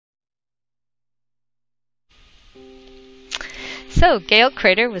So Gale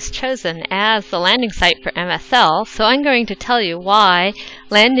crater was chosen as the landing site for MSL, so I'm going to tell you why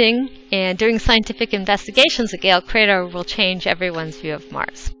landing and doing scientific investigations at Gale crater will change everyone's view of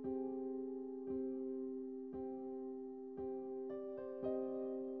Mars.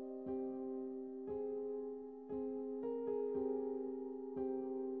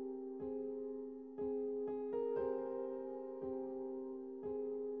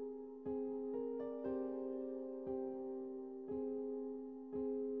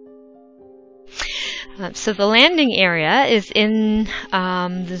 So the landing area is in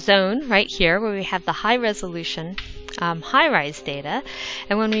the zone right here where we have the high resolution high-rise data,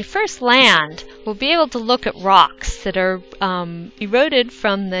 and when we first land we'll be able to look at rocks that are eroded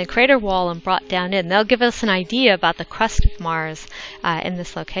from the crater wall and brought down in. They'll give us an idea about the crust of Mars in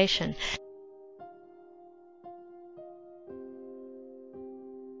this location.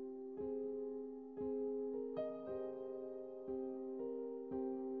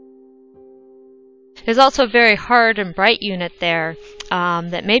 There's also a very hard and bright unit there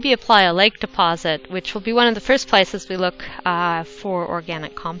that maybe apply a lake deposit, which will be one of the first places we look for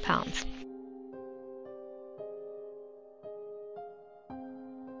organic compounds.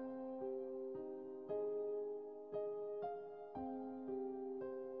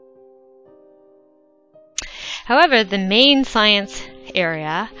 However, the main science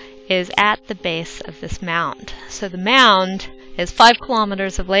area is at the base of this mound. So the mound is 5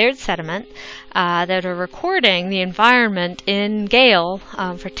 kilometers of layered sediment that are recording the environment in Gale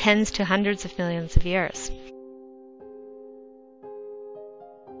for tens to hundreds of millions of years.